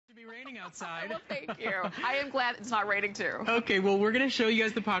be raining outside. Well, thank you. I am glad it's not raining too. Okay, well, we're going to show you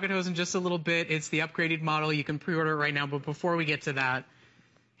guys the pocket hose in just a little bit. It's the upgraded model. You can pre-order it right now, but before we get to that,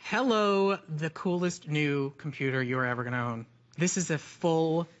 hello, the coolest new computer you're ever going to own. This is a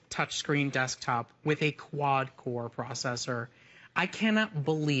full touchscreen desktop with a quad-core processor. I cannot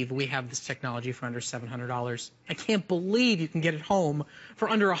believe we have this technology for under $700. I can't believe you can get it home for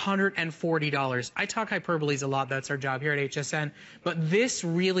under $140. I talk hyperboles a lot. That's our job here at HSN. But this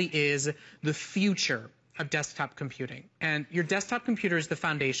really is the future of desktop computing. And your desktop computer is the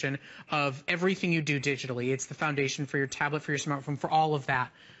foundation of everything you do digitally. It's the foundation for your tablet, for your smartphone, for all of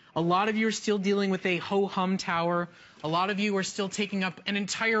that. A lot of you are still dealing with a ho-hum tower. A lot of you are still taking up an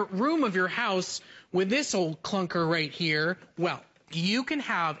entire room of your house with this old clunker right here. Well, you can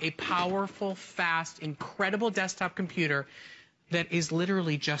have a powerful, fast, incredible desktop computer that is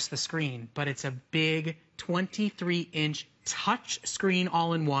literally just the screen, but it's a big 23-inch touch screen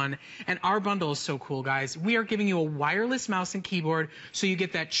all-in-one. And our bundle is so cool, guys. We are giving you a wireless mouse and keyboard so you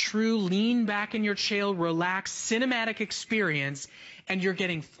get that true lean back in your chair, relaxed, cinematic experience. And you're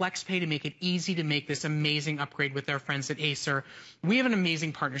getting FlexPay to make it easy to make this amazing upgrade with our friends at Acer. We have an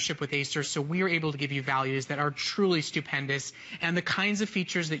amazing partnership with Acer, so we are able to give you values that are truly stupendous and the kinds of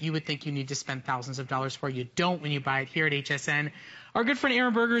features that you would think you need to spend thousands of dollars for. You don't when you buy it here at HSN. Our good friend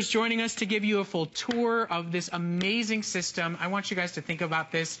Aaron Berger is joining us to give you a full tour of this amazing system. I want you guys to think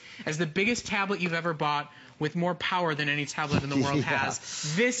about this as the biggest tablet you've ever bought, with more power than any tablet in the world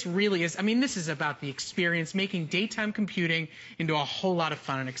has. This really is, I mean, this is about the experience, making daytime computing into a whole lot of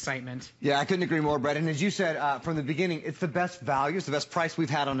fun and excitement. Yeah, I couldn't agree more, Brett. And as you said from the beginning, it's the best value, it's the best price we've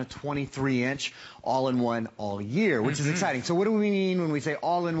had on a 23-inch all-in-one all year, which is exciting. So what do we mean when we say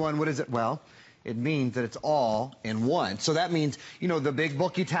all-in-one? What is it? Well, it means that it's all in one. So that means, you know, the big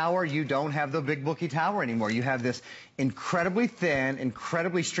bulky tower, you don't have the big bulky tower anymore. You have this incredibly thin,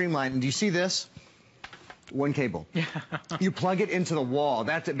 incredibly streamlined, and do you see this? One cable. Yeah. You plug it into the wall.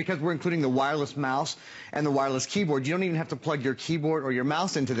 That's it, because we're including the wireless mouse and the wireless keyboard. You don't even have to plug your keyboard or your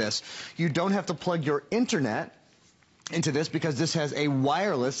mouse into this. You don't have to plug your internet into this because this has a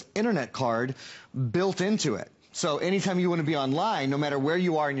wireless internet card built into it. So anytime you want to be online, no matter where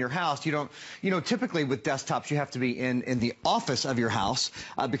you are in your house, you don't, you know, typically with desktops, you have to be in the office of your house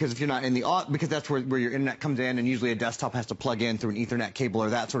because if you're not in the, because that's where your internet comes in, and usually a desktop has to plug in through an Ethernet cable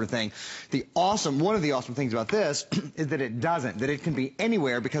or that sort of thing. One of the awesome things about this is that it doesn't, that it can be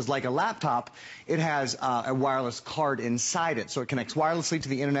anywhere because like a laptop, it has a wireless card inside it. So it connects wirelessly to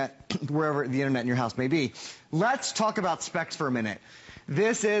the internet, wherever the internet in your house may be. Let's talk about specs for a minute.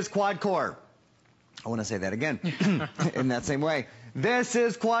 This is QuadCore. I want to say that again in that same way. This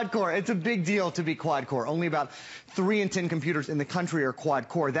is QuadCore. It's a big deal to be QuadCore. Only about 3 in 10 computers in the country are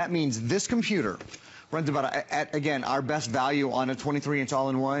QuadCore. That means this computer runs about, again, our best value on a 23-inch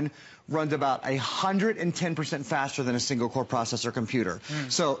all-in-one, runs about 110% faster than a single-core processor computer.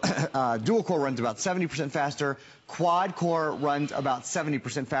 So dual-core runs about 70% faster. Quad-core runs about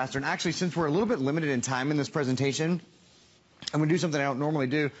 70% faster. And actually, since we're a little bit limited in time in this presentation, I'm going to do something I don't normally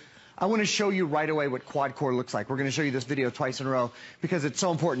do. I want to show you right away what QuadCore looks like. We're going to show you this video twice in a row because it's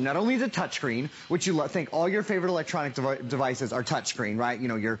so important. Not only is it touchscreen, which you think all your favorite electronic devices are touchscreen, right? You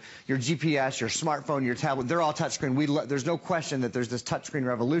know, your GPS, your smartphone, your tablet, they're all touchscreen. There's no question that there's this touchscreen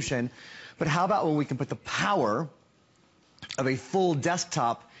revolution. But how about when we can put the power of a full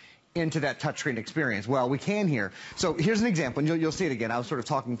desktop into that touchscreen experience? Well, we can here. So here's an example, and you'll see it again. I was sort of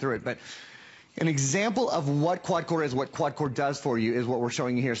talking through it, but an example of what QuadCore is, what QuadCore does for you is what we're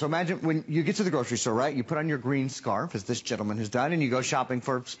showing you here. So imagine when you get to the grocery store, right? You put on your green scarf, as this gentleman has done, and you go shopping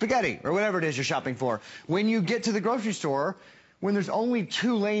for spaghetti or whatever it is you're shopping for. When you get to the grocery store, when there's only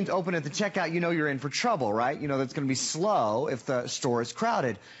 2 lanes open at the checkout, you know you're in for trouble, right? You know that's going to be slow if the store is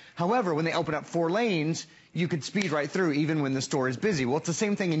crowded. However, when they open up 4 lanes, you could speed right through even when the store is busy. Well, it's the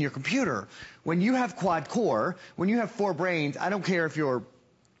same thing in your computer. When you have QuadCore, when you have 4 brains, I don't care if you're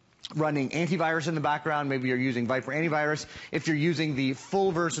running antivirus in the background, maybe you're using Viper antivirus. If you're using the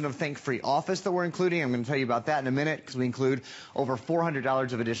full version of Think Free Office that we're including, I'm going to tell you about that in a minute because we include over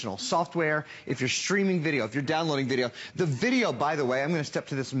 $400 of additional software. If you're streaming video, if you're downloading video, the video, by the way, I'm going to step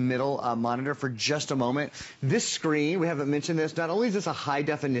to this middle monitor for just a moment. This screen, we haven't mentioned this, not only is this a high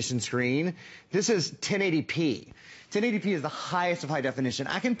definition screen, this is 1080p. 1080p is the highest of high definition.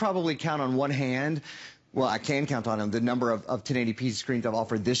 I can probably count on one hand. Well, I can count on them, the number of 1080p screens I've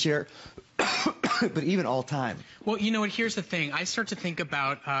offered this year, but even all time. Well, you know what, here's the thing. I start to think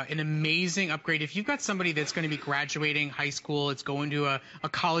about an amazing upgrade. If you've got somebody that's going to be graduating high school, it's going to a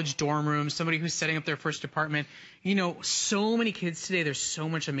college dorm room, somebody who's setting up their first apartment, you know, so many kids today, there's so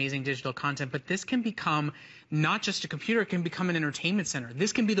much amazing digital content, but this can become not just a computer, it can become an entertainment center.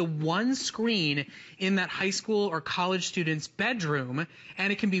 This can be the one screen in that high school or college student's bedroom,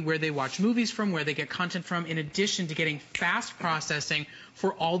 and it can be where they watch movies from, where they get content from, in addition to getting fast processing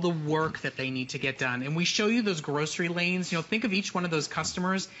for all the work that they need to get done. And we show you those grocery lanes. You know, think of each one of those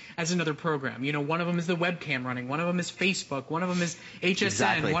customers as another program. You know, one of them is the webcam running, one of them is Facebook, one of them is HSN,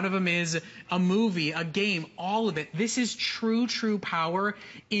 Exactly. one of them is a movie, a game, all of it. This is true power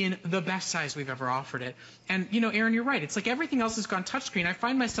in the best size we've ever offered it. And, you know, Aaron, you're right. It's like everything else has gone touchscreen. I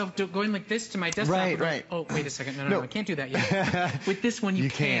find myself going like this to my desktop. Right. Oh, wait a second. No, I can't do that yet. With this one, you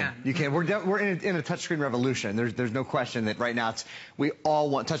can. You can. We're in a touchscreen revolution. There's no question that right now we all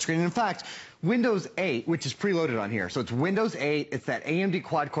want touchscreen. And in fact, Windows 8, which is preloaded on here. So it's Windows 8. It's that AMD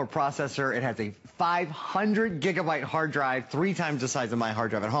quad-core processor. It has a 500 gigabyte hard drive, 3 times the size of my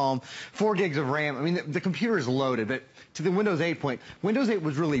hard drive at home, 4 gigs of RAM. I mean, the computer is loaded. But to the Windows 8 point, Windows 8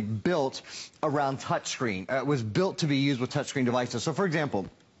 was really built around touchscreen. It was built to be used with touchscreen devices. So, for example,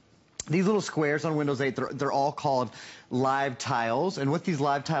 these little squares on Windows 8, they're all called live tiles. And what these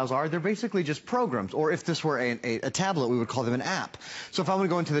live tiles are, they're basically just programs. Or if this were a tablet, we would call them an app. So if I'm going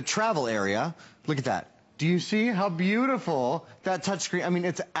to go into the travel area, look at that. Do you see how beautiful that touchscreen? I mean,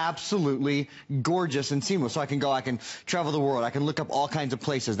 it's absolutely gorgeous and seamless. So I can travel the world. I can look up all kinds of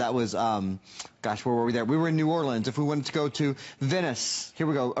places. That was, gosh, where were we there? We were in New Orleans. If we wanted to go to Venice, here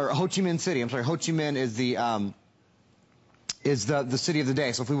we go, or Ho Chi Minh City. I'm sorry, Ho Chi Minh is the city of the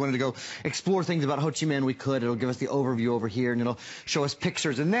day. So if we wanted to go explore things about Ho Chi Minh, we could. It'll give us the overview over here, and it'll show us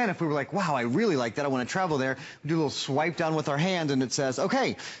pictures. And then if we were like, wow, I really like that, I want to travel there, we do a little swipe down with our hand, and it says,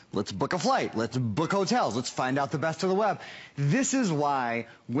 okay, let's book a flight. Let's book hotels. Let's find out the best of the web. This is why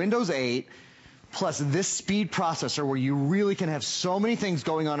Windows 8 plus this speed processor, where you really can have so many things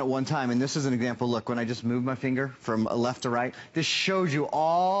going on at one time. And this is an example. Look, when I just move my finger from left to right, this shows you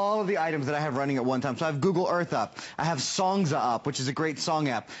all of the items that I have running at one time. So I have Google Earth up. I have Songza up, which is a great song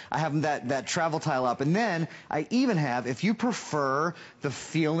app. I have that travel tile up. And then I even have, if you prefer the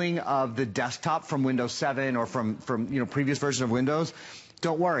feeling of the desktop from Windows 7 or from previous version of Windows,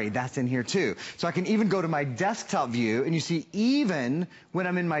 don't worry, that's in here too. So I can even go to my desktop view, and you see even when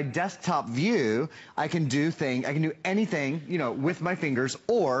I'm in my desktop view, I can do anything, with my fingers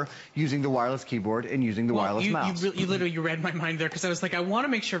or using the wireless keyboard and using the wireless mouse. You literally read my mind there, because I was like, I want to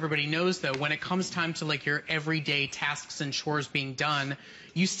make sure everybody knows, though, when it comes time to like your everyday tasks and chores being done,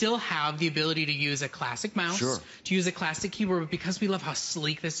 you still have the ability to use a classic mouse, to use a classic keyboard, but because we love how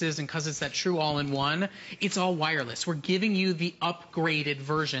sleek this is and because it's that true all-in-one, it's all wireless. We're giving you the upgraded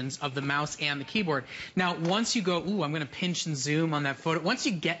versions of the mouse and the keyboard. Now, once you go, ooh, I'm going to pinch and zoom on that photo. Once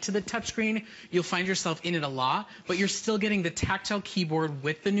you get to the touchscreen, you'll find yourself in it a lot, but you're still getting the tactile keyboard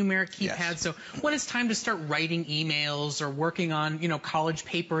with the numeric keypad. Yes. So when it's time to start writing emails or working on, college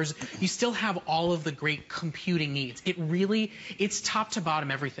papers, you still have all of the great computing needs. It's top to bottom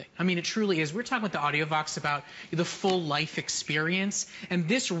everything. I mean, it truly is. We're talking with the AudioVox about the full life experience, and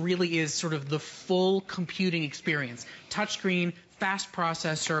this really is sort of the full computing experience. Touchscreen, fast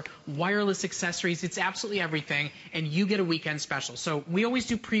processor, wireless accessories, it's absolutely everything, and you get a weekend special. So we always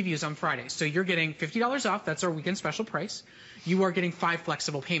do previews on Fridays. So you're getting $50 off. That's our weekend special price. You are getting 5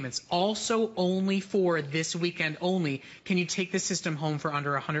 flexible payments. Also, only for this weekend only can you take the system home for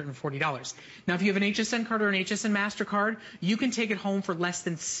under $140. Now, if you have an HSN card or an HSN MasterCard, you can take it home for less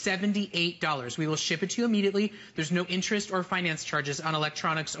than $78. We will ship it to you immediately. There's no interest or finance charges on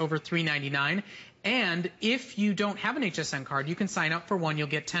electronics over $399. And if you don't have an HSN card, you can sign up for one. You'll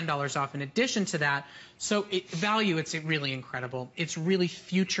get $10 off in addition to that. So it's really incredible. It's really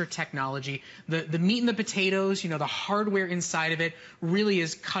future technology. The meat and the potatoes, the hardware inside of it really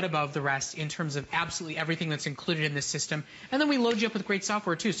is cut above the rest in terms of absolutely everything that's included in this system. And then we load you up with great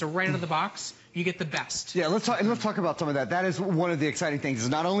software too. So right out of the box, you get the best. Yeah, let's talk about some of that. That is one of the exciting things. Is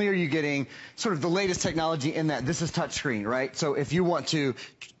not only are you getting sort of the latest technology in that this is touchscreen, right? So if you want to,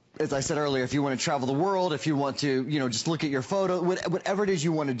 as I said earlier, if you want to travel the world, if you want to, just look at your photo, whatever it is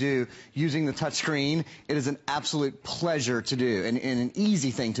you want to do using the touchscreen, it is an absolute pleasure to do and an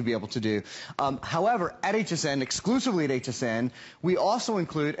easy thing to be able to do. However, at HSN, exclusively at HSN, we also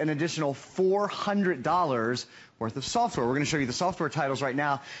include an additional $400 worth of software. We're going to show you the software titles right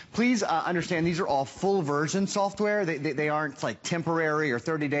now. Please understand these are all full version software. They aren't like temporary or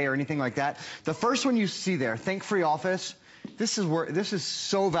 30-day or anything like that. The first one you see there, Think Free Office. This is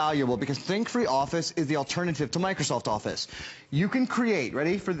so valuable because Think Free Office is the alternative to Microsoft Office. You can create,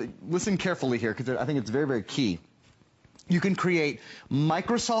 listen carefully here because I think it's very, very key. You can create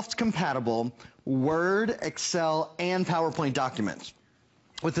Microsoft compatible Word, Excel, and PowerPoint documents.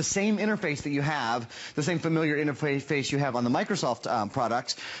 with the same interface that you have, the same familiar interface you have on the Microsoft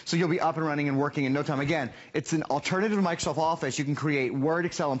products, so you'll be up and running and working in no time. Again, it's an alternative to Microsoft Office. You can create Word,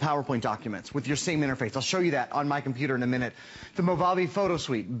 Excel, and PowerPoint documents with your same interface. I'll show you that on my computer in a minute. The Movavi Photo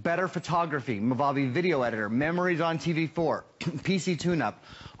Suite, better photography, Movavi Video Editor, Memories on TV4, PC Tune-Up,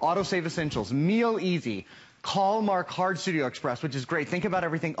 Autosave Essentials, Meal Easy, Callmark Card Studio Express, which is great. Think about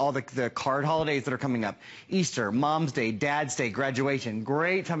everything, all the card holidays that are coming up. Easter, Mom's Day, Dad's Day, graduation.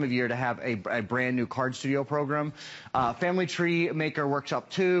 Great time of year to have a brand new Card Studio program. Family Tree Maker Workshop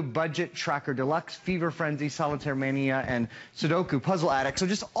 2, Budget Tracker Deluxe, Fever Frenzy, Solitaire Mania, and Sudoku Puzzle Addict. So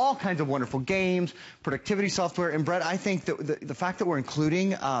just all kinds of wonderful games, productivity software. And Brett, I think that the fact that we're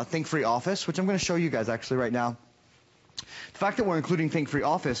including Think Free Office, which I'm going to show you guys actually right now. The fact that we're including Think Free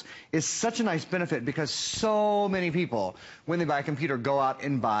Office is such a nice benefit because so many people, when they buy a computer, go out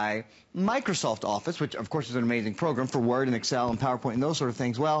and buy Microsoft Office, which of course is an amazing program for Word and Excel and PowerPoint and those sort of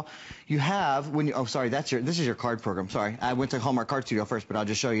things. Well, you have when you, oh sorry, this is your card program. Sorry, I went to Hallmark Card Studio first, but I'll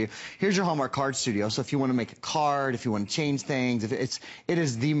just show you. Here's your Hallmark Card Studio. So if you want to make a card, if you want to change things, it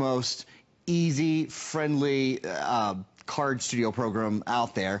is the most easy, friendly card studio program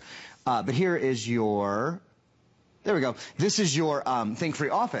out there. But here is your. There we go. This is your Think Free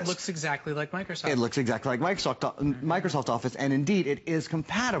Office. Looks exactly like Microsoft. It looks exactly like Microsoft Office, and indeed, it is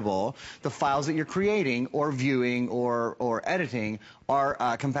compatible. The files that you're creating or viewing or editing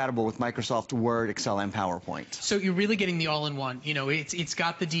are compatible with Microsoft Word, Excel, and PowerPoint. So you're really getting the all-in-one. You know, it's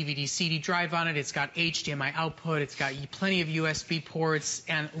got the DVD CD drive on it. It's got HDMI output. It's got plenty of USB ports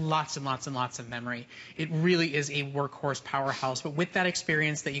and lots and lots and lots of memory. It really is a workhorse powerhouse. But with that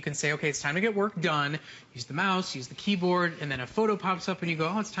experience that you can say, okay, it's time to get work done. Use the mouse, use the keyboard, and then a photo pops up and you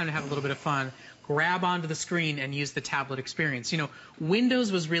go, oh, it's time to have a little bit of fun. Grab onto the screen and use the tablet experience. You know,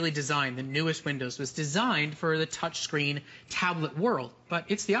 Windows was really designed, the newest Windows was designed for the touchscreen tablet world, but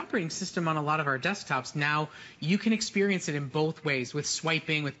it's the operating system on a lot of our desktops. Now you can experience it in both ways, with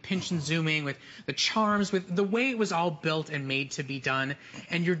swiping, with pinch and zooming, with the charms, with the way it was all built and made to be done,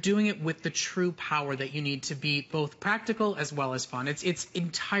 and you're doing it with the true power that you need to be both practical as well as fun. It's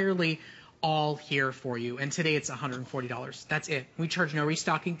entirely all here for you, and today it's $140. That's it. We charge no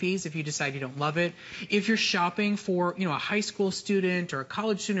restocking fees if you decide you don't love it. If you're shopping for, you know, a high school student or a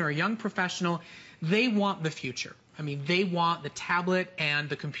college student or a young professional, they want the future. I mean, they want the tablet and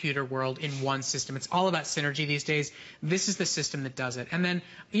the computer world in one system. It's all about synergy these days. This is the system that does it. And then,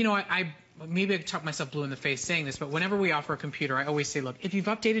 you know, maybe I talk myself blue in the face saying this, but whenever we offer a computer, I always say, look, if you've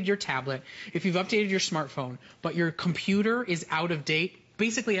updated your tablet, if you've updated your smartphone, but your computer is out of date,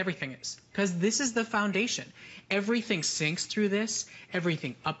 basically everything is, because this is the foundation. Everything syncs through this,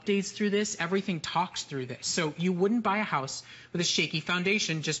 everything updates through this, everything talks through this. So you wouldn't buy a house with a shaky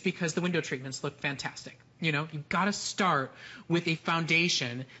foundation just because the window treatments look fantastic. You know, you've got to start with a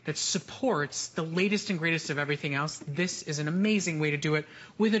foundation that supports the latest and greatest of everything else. This is an amazing way to do it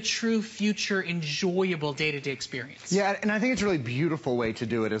with a true future enjoyable day-to-day experience. Yeah, and I think it's a really beautiful way to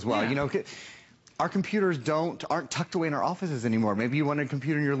do it as well. Yeah. You know, our computers aren't tucked away in our offices anymore. Maybe you want a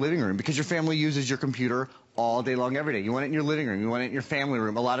computer in your living room because your family uses your computer all day long, every day. You want it in your living room. You want it in your family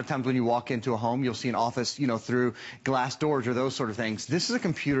room. A lot of times when you walk into a home, you'll see an office, you know, through glass doors or those sort of things. This is a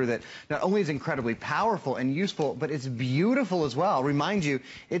computer that not only is incredibly powerful and useful, but it's beautiful as well. Remind you,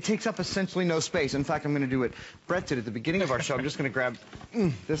 it takes up essentially no space. In fact, I'm going to do what Brett did at the beginning of our show. I'm just going to grab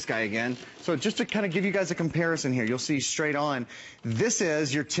this guy again. So just to kind of give you guys a comparison here, you'll see straight on, this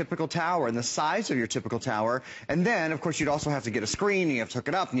is your typical tower and the size of your typical tower. And then, of course, you'd also have to get a screen, and you have to hook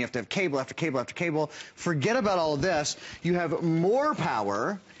it up, and you have to have cable after cable after cable. Forget about all of this. You have more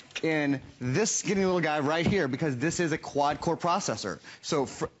power in this skinny little guy right here because this is a quad-core processor. So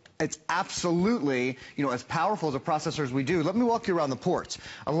it's absolutely, you know, as powerful as a processor as we do. Let me walk you around the ports.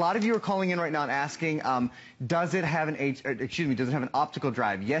 A lot of you are calling in right now and asking, does it have an optical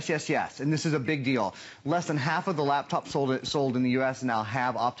drive? Yes, yes, yes. And this is a big deal. Less than half of the laptops sold in the U.S. now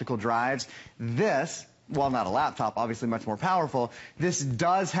have optical drives. This, while not a laptop, obviously much more powerful, this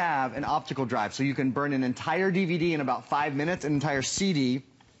does have an optical drive. So you can burn an entire DVD in about 5 minutes, an entire CD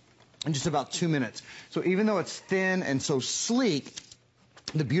in just about 2 minutes. So even though it's thin and so sleek,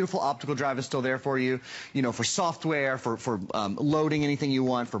 the beautiful optical drive is still there for you, you know, for software, for loading anything you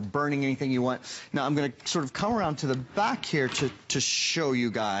want, for burning anything you want. Now I'm going to sort of come around to the back here to show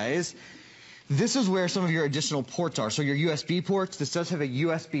you guys. This is where some of your additional ports are. So your USB ports, this does have a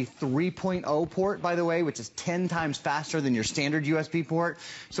USB 3.0 port, by the way, which is 10 times faster than your standard USB port.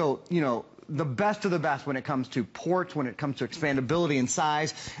 So, you know, the best of the best when it comes to ports, when it comes to expandability and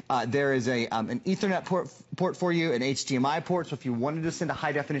size. There is an Ethernet port for you, an HDMI port. So if you wanted to send a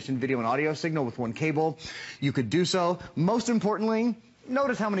high-definition video and audio signal with one cable, you could do so. Most importantly,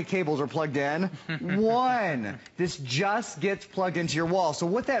 Notice how many cables are plugged in. One. This just gets plugged into your wall. So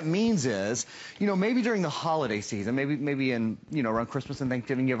what that means is, you know, maybe during the holiday season, maybe in, you know, around Christmas and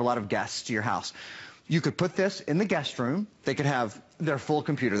Thanksgiving, you have a lot of guests to your house. You could put this in the guest room. They could have their full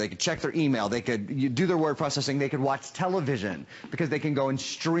computer. They could check their email. They could do their word processing. They could watch television because they can go and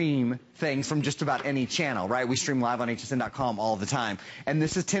stream things from just about any channel, right? We stream live on hsn.com all the time. And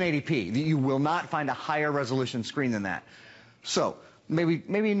this is 1080p. You will not find a higher resolution screen than that. So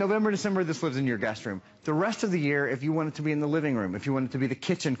maybe November, December, this lives in your guest room. The rest of the year, if you want it to be in the living room, if you want it to be the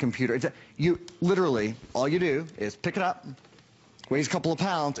kitchen computer, you literally, all you do is pick it up, weighs a couple of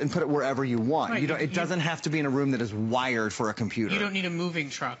pounds, and put it wherever you want. Right. It doesn't have to be in a room that is wired for a computer. You don't need a moving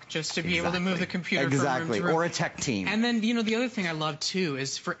truck just to be able to move the computer from room to room. Or a tech team. And then, you know, the other thing I love, too,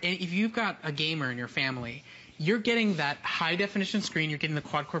 is if you've got a gamer in your family, you're getting that high-definition screen, you're getting the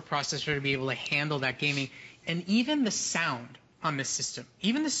quad-core processor to be able to handle that gaming, and even the sound on this system,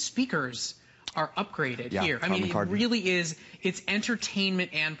 even the speakers are upgraded here. I mean, it really is, it's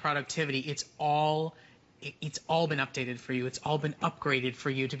entertainment and productivity. It's all been updated for you. It's all been upgraded for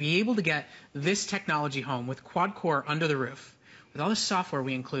you to be able to get this technology home with QuadCore under the roof, with all the software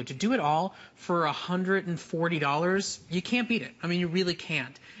we include, to do it all for $140. You can't beat it. I mean, you really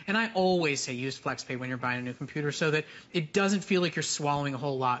can't. And I always say use FlexPay when you're buying a new computer so that it doesn't feel like you're swallowing a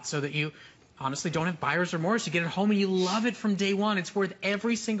whole lot, so that you honestly don't have buyer's remorse. You get it home and you love it from day one. It's worth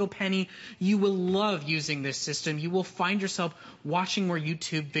every single penny. You will love using this system. You will find yourself watching more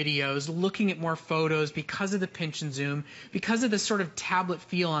YouTube videos, looking at more photos because of the pinch and zoom, because of the sort of tablet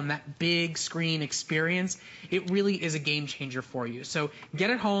feel on that big screen experience. It really is a game changer for you. So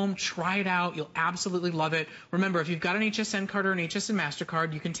get it home, try it out. You'll absolutely love it. Remember, if you've got an HSN card or an HSN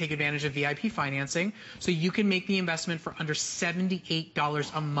MasterCard, you can take advantage of VIP financing. So you can make the investment for under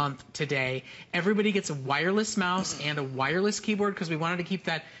 $78 a month today. Everybody gets a wireless mouse and a wireless keyboard because we wanted to keep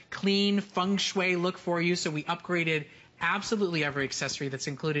that clean feng shui look for you. So we upgraded absolutely every accessory that's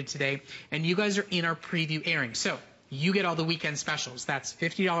included today. And you guys are in our preview airing. So you get all the weekend specials. That's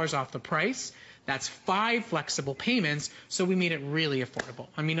 $50 off the price. That's 5 flexible payments, so we made it really affordable.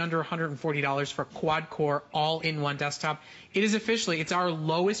 I mean, under $140 for quad-core all-in-one desktop. It is officially, it's our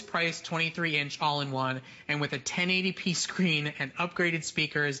lowest price 23-inch all-in-one, and with a 1080p screen and upgraded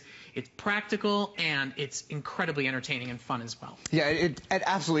speakers, it's practical and it's incredibly entertaining and fun as well. Yeah, it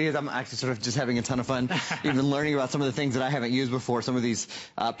absolutely is. I'm actually sort of just having a ton of fun, even learning about some of the things that I haven't used before, some of these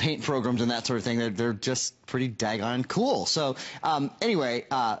paint programs and that sort of thing. They're just pretty daggone cool. So anyway,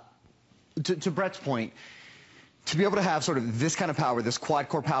 to Brett's point, to be able to have sort of this kind of power, this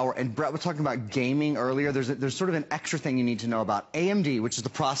quad-core power, and Brett was talking about gaming earlier, there's sort of an extra thing you need to know about. AMD, which is the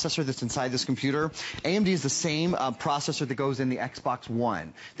processor that's inside this computer, AMD is the same processor that goes in the Xbox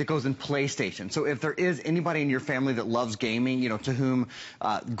One, that goes in PlayStation. So if there is anybody in your family that loves gaming, you know, to whom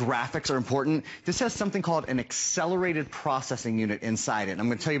graphics are important, this has something called an accelerated processing unit inside it. And I'm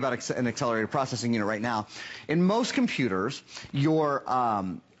going to tell you about an accelerated processing unit right now. In most computers, your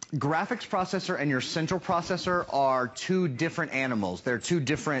graphics processor and your central processor are two different animals. They're two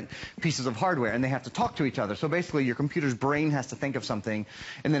different pieces of hardware, and they have to talk to each other. So basically, your computer's brain has to think of something,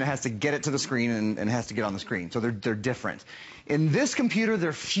 and then it has to get it to the screen, and it has to get on the screen. So they're different. In this computer,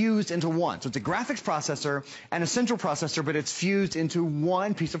 they're fused into one. So it's a graphics processor and a central processor, but it's fused into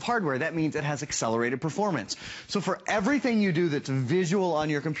one piece of hardware. That means it has accelerated performance. So for everything you do that's visual on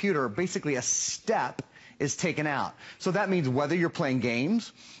your computer, basically a step is taken out. So that means whether you're playing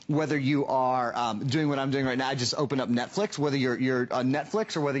games, whether you are doing what I'm doing right now, I just open up Netflix, whether you're on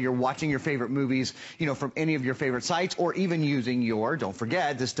Netflix or whether you're watching your favorite movies, you know, from any of your favorite sites, or even using your, don't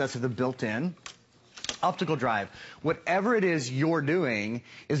forget, this does have the built-in optical drive. Whatever it is you're doing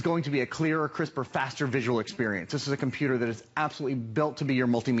is going to be a clearer, crisper, faster visual experience. This is a computer that is absolutely built to be your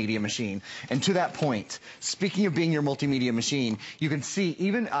multimedia machine. And to that point, speaking of being your multimedia machine, you can see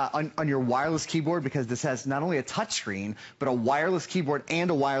even on your wireless keyboard, because this has not only a touch screen, but a wireless keyboard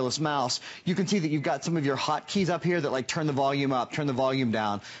and a wireless mouse, you can see that you've got some of your hotkeys up here that like turn the volume up, turn the volume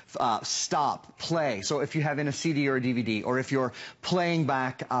down, stop, play. So if you have in a CD or a DVD, or if you're playing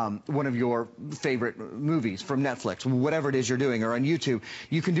back one of your favorite movies from Netflix, whatever it is you're doing, or on YouTube,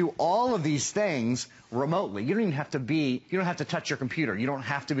 you can do all of these things remotely. You don't even have to you don't have to touch your computer. You don't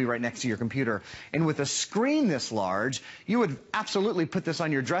have to be right next to your computer. And with a screen this large, you would absolutely put this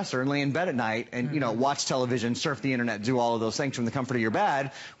on your dresser and lay in bed at night and, you know, watch television, surf the internet, do all of those things from the comfort of your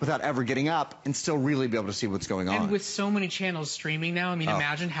bed without ever getting up, and still really be able to see what's going on. And with so many channels streaming now, I mean,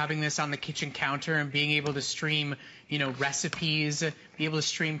 imagine having this on the kitchen counter and being able to stream, you know, recipes, be able to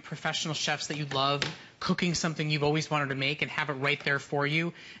stream professional chefs that you love cooking something you've always wanted to make and have it right there for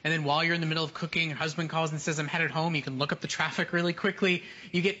you. And then while you're in the middle of cooking, your husband calls and says, I'm headed home. You can look up the traffic really quickly.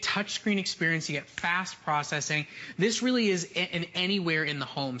 You get touchscreen experience. You get fast processing. This really is an anywhere in the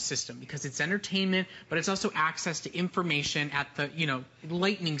home system because it's entertainment, but it's also access to information at the,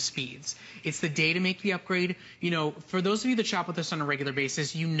 lightning speeds. It's the day to make the upgrade. For those of you that shop with us on a regular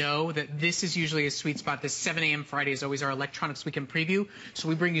basis, you know that this is usually a sweet spot. This 7 a.m. Friday is always our electronics weekend preview. So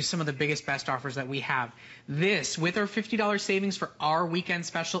we bring you some of the biggest, best offers that we have. This, with our $50 savings for our weekend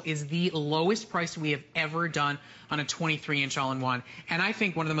special, is the lowest price we have ever done on a 23-inch all-in-one. And I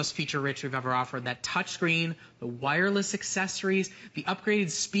think one of the most feature-rich we've ever offered. That touchscreen, the wireless accessories, the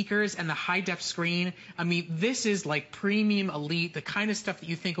upgraded speakers, and the high-def screen. I mean, this is like premium elite, the kind of stuff that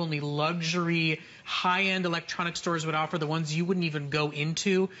you think only luxury, high-end electronic stores would offer, the ones you wouldn't even go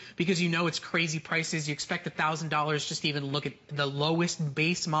into because it's crazy prices. You expect $1,000 just to even look at the lowest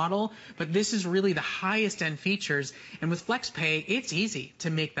base model. But this is really the highest-end features. And with FlexPay, it's easy to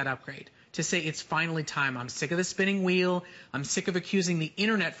make that upgrade. To say it's finally time. I'm sick of the spinning wheel. I'm sick of accusing the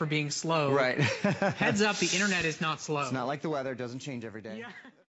internet for being slow. Right. Heads up, the internet is not slow. It's not like the weather. It doesn't change every day. Yeah.